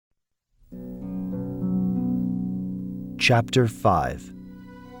Chapter 5.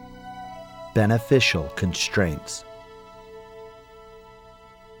 Beneficial Constraints.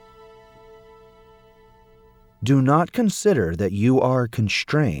 Do not consider that you are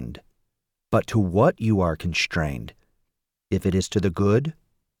constrained, but to what you are constrained, if it is to the good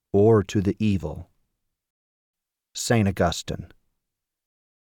or to the evil. St. Augustine.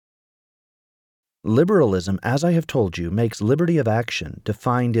 Liberalism, as I have told you, makes liberty of action,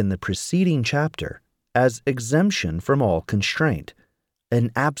 defined in the preceding chapter, as exemption from all constraint, an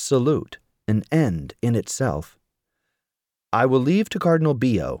absolute, an end in itself. I will leave to Cardinal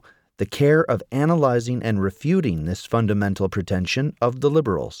Beo the care of analyzing and refuting this fundamental pretension of the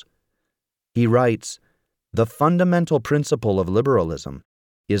liberals. He writes, "The fundamental principle of liberalism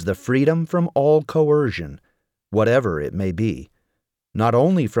is the freedom from all coercion, whatever it may be, not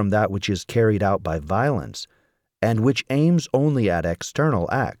only from that which is carried out by violence, and which aims only at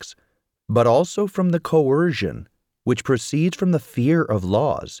external acts, but also from the coercion which proceeds from the fear of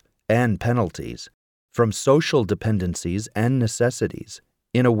laws and penalties, from social dependencies and necessities,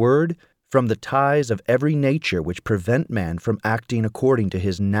 in a word, from the ties of every nature which prevent man from acting according to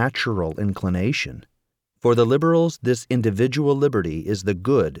his natural inclination. For the liberals, this individual liberty is the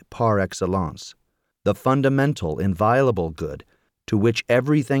good par excellence, the fundamental, inviolable good, to which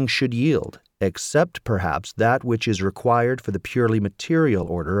everything should yield, except perhaps that which is required for the purely material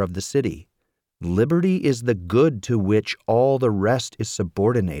order of the city. Liberty is the good to which all the rest is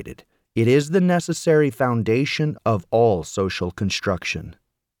subordinated. It is the necessary foundation of all social construction."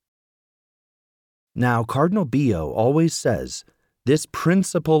 Now, Cardinal Beo always says, this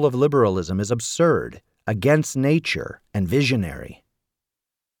principle of liberalism is absurd, against nature, and visionary.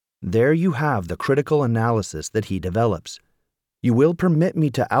 There you have the critical analysis that he develops. You will permit me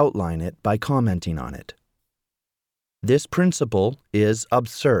to outline it by commenting on it. This principle is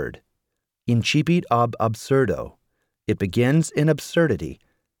absurd. Incipit ab absurdo. It begins in absurdity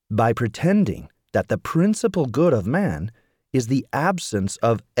by pretending that the principal good of man is the absence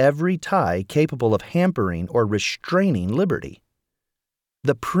of every tie capable of hampering or restraining liberty.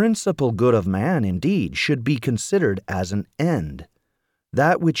 The principal good of man, indeed, should be considered as an end,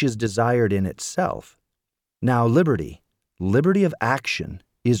 that which is desired in itself. Now, liberty of action,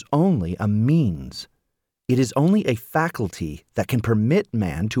 is only a means. It is only a faculty that can permit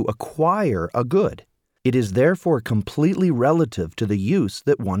man to acquire a good. It is therefore completely relative to the use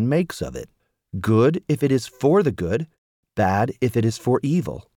that one makes of it. Good if it is for the good, bad if it is for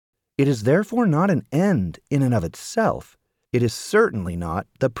evil. It is therefore not an end in and of itself. It is certainly not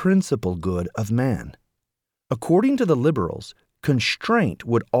the principal good of man. According to the liberals, constraint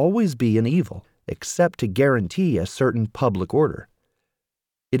would always be an evil, except to guarantee a certain public order.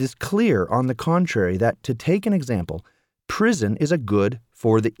 It is clear, on the contrary, that, to take an example, prison is a good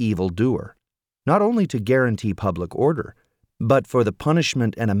for the evildoer, not only to guarantee public order, but for the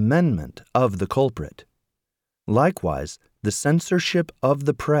punishment and amendment of the culprit. Likewise, the censorship of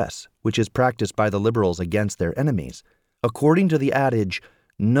the press, which is practiced by the liberals against their enemies, according to the adage,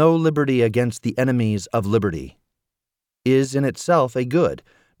 "No liberty against the enemies of liberty," is in itself a good,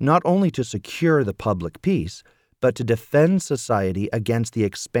 not only to secure the public peace, but to defend society against the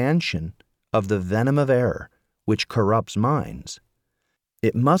expansion of the venom of error, which corrupts minds.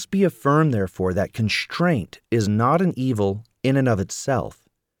 It must be affirmed, therefore, that constraint is not an evil in and of itself.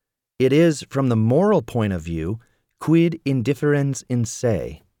 It is, from the moral point of view, quid indifferens in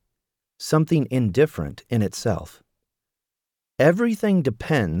se, something indifferent in itself. Everything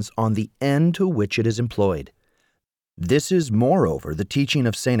depends on the end to which it is employed. This is, moreover, the teaching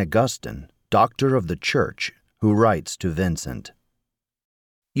of St. Augustine, Doctor of the Church, who writes to Vincent.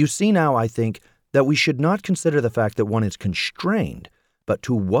 You see now, I think, that we should not consider the fact that one is constrained, but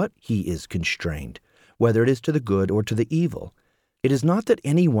to what he is constrained, whether it is to the good or to the evil. It is not that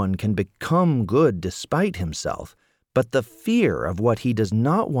anyone can become good despite himself, but the fear of what he does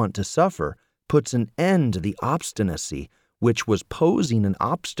not want to suffer puts an end to the obstinacy which was posing an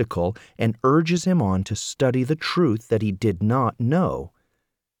obstacle and urges him on to study the truth that he did not know.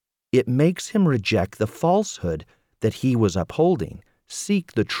 It makes him reject the falsehood that he was upholding,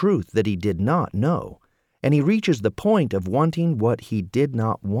 seek the truth that he did not know, and he reaches the point of wanting what he did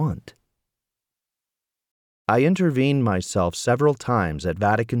not want. I intervened myself several times at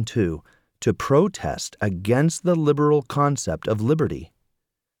Vatican II to protest against the liberal concept of liberty,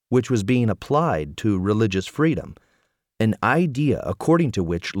 which was being applied to religious freedom, an idea according to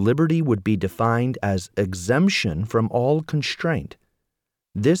which liberty would be defined as exemption from all constraint.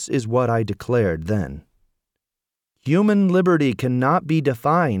 This is what I declared then. Human liberty cannot be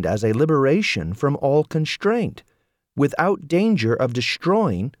defined as a liberation from all constraint, without danger of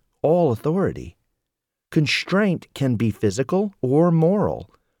destroying all authority. Constraint can be physical or moral.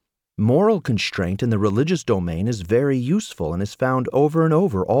 Moral constraint in the religious domain is very useful and is found over and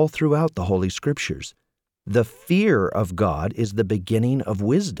over all throughout the Holy Scriptures. The fear of God is the beginning of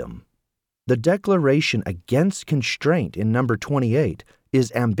wisdom. The declaration against constraint in number 28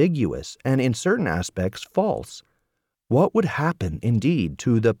 is ambiguous and in certain aspects false. What would happen, indeed,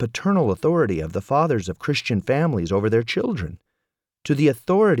 to the paternal authority of the fathers of Christian families over their children, to the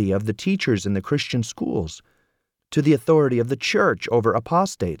authority of the teachers in the Christian schools, to the authority of the church over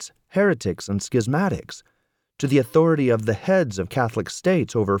apostates, heretics, and schismatics, to the authority of the heads of Catholic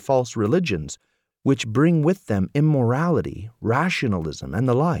states over false religions, which bring with them immorality, rationalism, and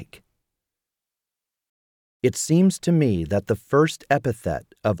the like? It seems to me that the first epithet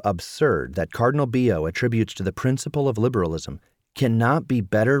of absurd that Cardinal Beo attributes to the principle of liberalism cannot be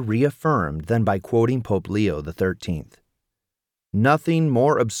better reaffirmed than by quoting Pope Leo XIII. Nothing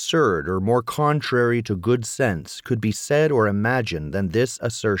more absurd or more contrary to good sense could be said or imagined than this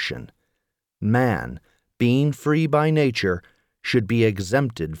assertion: man, being free by nature, should be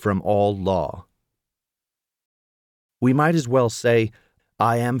exempted from all law. We might as well say,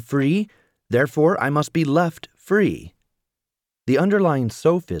 I am free, therefore I must be left free. The underlying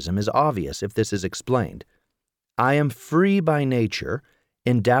sophism is obvious if this is explained. I am free by nature,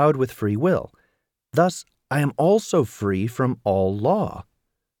 endowed with free will. Thus, I am also free from all law,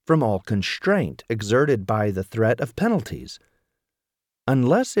 from all constraint exerted by the threat of penalties.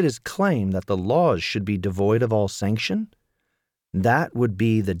 Unless it is claimed that the laws should be devoid of all sanction, that would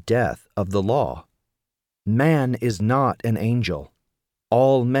be the death of the law. Man is not an angel.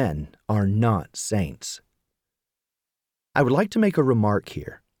 All men are not saints. I would like to make a remark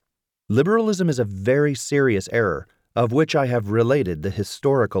here. Liberalism is a very serious error, of which I have related the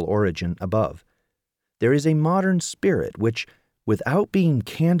historical origin above. There is a modern spirit which, without being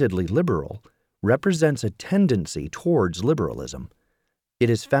candidly liberal, represents a tendency towards liberalism. It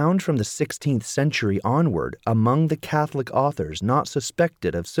is found from the 16th century onward among the Catholic authors not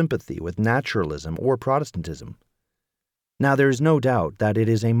suspected of sympathy with naturalism or Protestantism. Now there is no doubt that it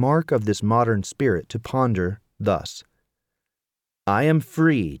is a mark of this modern spirit to ponder thus: I am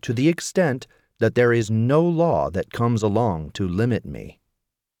free to the extent that there is no law that comes along to limit me.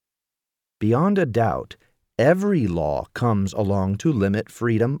 Beyond a doubt, every law comes along to limit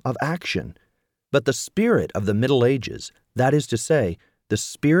freedom of action, but the spirit of the Middle Ages, that is to say, the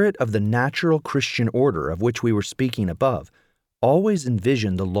spirit of the natural Christian order of which we were speaking above, always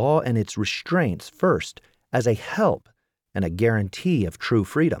envisioned the law and its restraints first as a help and a guarantee of true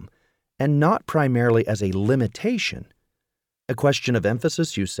freedom, and not primarily as a limitation. A question of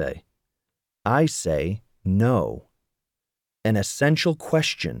emphasis, you say? I say no. An essential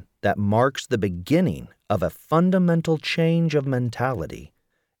question that marks the beginning of a fundamental change of mentality,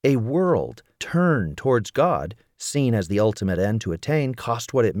 a world turned towards God, seen as the ultimate end to attain,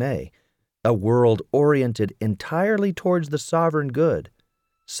 cost what it may, a world oriented entirely towards the sovereign good,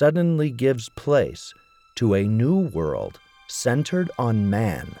 suddenly gives place to a new world centered on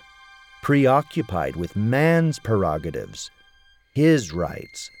man, preoccupied with man's prerogatives, his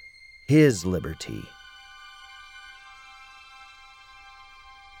rights, his liberty.